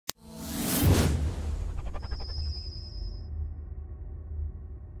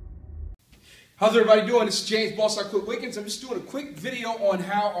How's everybody doing? This is James, BossIQuit Wiggins. I'm just doing a quick video on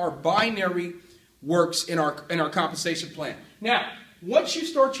how our binary works in our compensation plan. Now, once you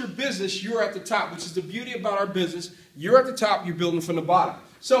start your business, you're at the top, which is the beauty about our business. You're at the top, you're building from the bottom.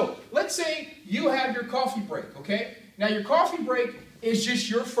 So, let's say you have your coffee break, okay? Now, your coffee break is just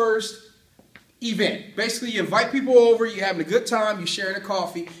your first event. Basically, you invite people over, you're having a good time, you're sharing a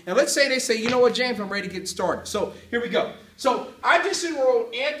coffee, and let's say they say, you know what, James, I'm ready to get started. So, here we go. So, I just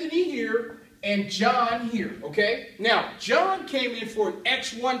enrolled Anthony here and John here, okay? Now, John came in for an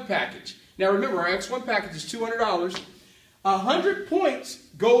X1 package. Now, remember, our X1 package is $200. 100 points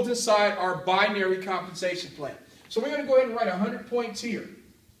goes inside our binary compensation plan. So, we're going to go ahead and write 100 points here,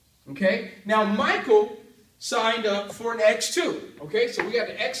 okay? Now, Michael signed up for an X2, okay? So, we got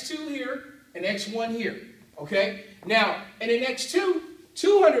the X2 here and X1 here, okay? Now, in an X2,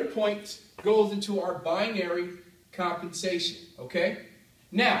 200 points goes into our binary compensation, okay?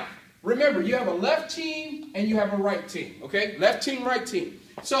 Now, remember, you have a left team and you have a right team, okay? Left team, right team.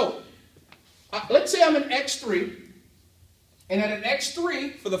 So, let's say I'm an X3, and at an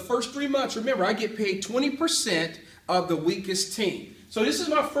X3, for the first 3 months, remember, I get paid 20% of the weakest team. So, this is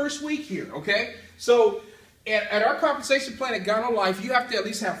my first week here, okay? So, at our compensation plan at GanoLife, you have to at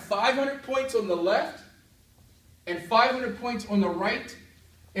least have 500 points on the left and 500 points on the right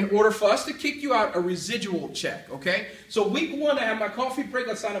in order for us to kick you out a residual check, okay? So week 1, I have my coffee break.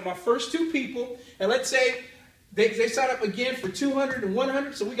 I sign up my first 2 people, and let's say they sign up again for 200 and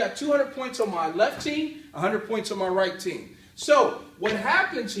 100, so we got 200 points on my left team, 100 points on my right team. So what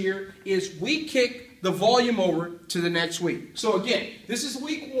happens here is we kick the volume over to the next week. So again, this is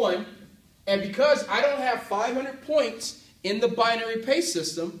week 1, and because I don't have 500 points in the binary pay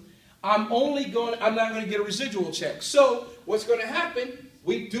system, I'm not going to get a residual check. So what's going to happen?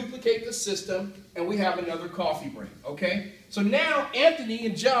 We duplicate the system, and we have another coffee break, okay? So now Anthony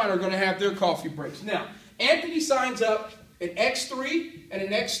and John are going to have their coffee breaks. Now, Anthony signs up an X3 and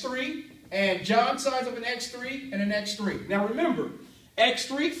an X3, and John signs up an X3 and an X3. Now remember,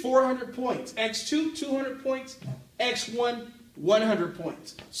 X3, 400 points. X2, 200 points. X1, 100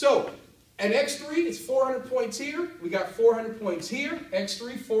 points. So, an X3 is 400 points here. We got 400 points here.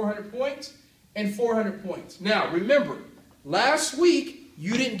 X3, 400 points and 400 points. Now, remember, last week,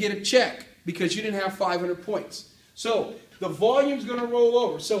 you didn't get a check because you didn't have 500 points. So the volume's going to roll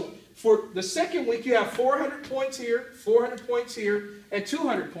over. So for the second week, you have 400 points here, 400 points here, and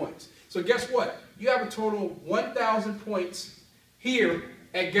 200 points. So guess what? You have a total of 1,000 points here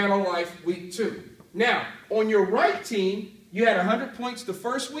at GanoLife week 2. Now, on your right team, you had 100 points the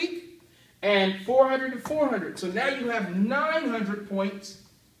first week and 400 and 400. So now you have 900 points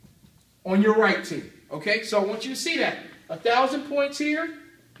on your right team. Okay, so I want you to see that. 1,000 points here,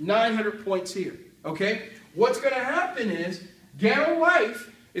 900 points here, okay? What's going to happen is GanoLife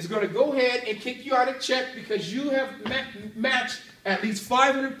is going to go ahead and kick you out a check because you have matched at least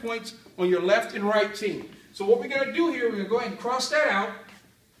 500 points on your left and right team. So what we're going to do here, we're going to go ahead and cross that out.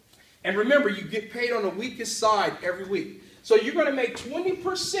 And remember, you get paid on the weakest side every week. So you're going to make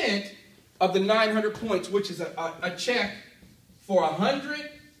 20% of the 900 points, which is a check for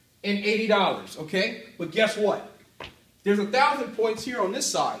 $180, okay? But guess what? There's 1,000 points here on this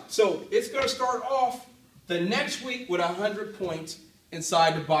side. So it's going to start off the next week with 100 points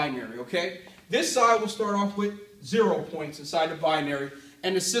inside the binary, okay? This side will start off with 0 points inside the binary,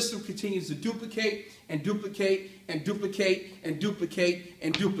 and the system continues to duplicate and duplicate and duplicate and duplicate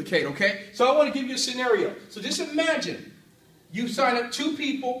and duplicate, okay? So I want to give you a scenario. So just imagine you sign up 2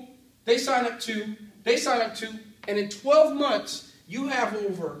 people, they sign up 2, they sign up 2, and in 12 months, you have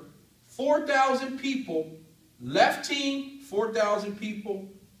over 4,000 people. Left team, 4,000 people,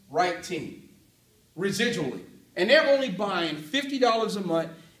 right team, residually. And they're only buying $50 a month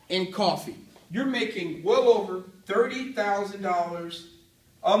in coffee. You're making well over $30,000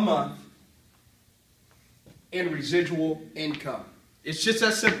 a month in residual income. It's just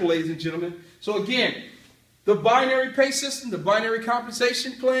that simple, ladies and gentlemen. So again, the binary pay system, the binary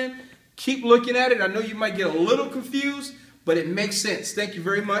compensation plan, keep looking at it. I know you might get a little confused, but it makes sense. Thank you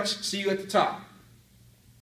very much. See you at the top.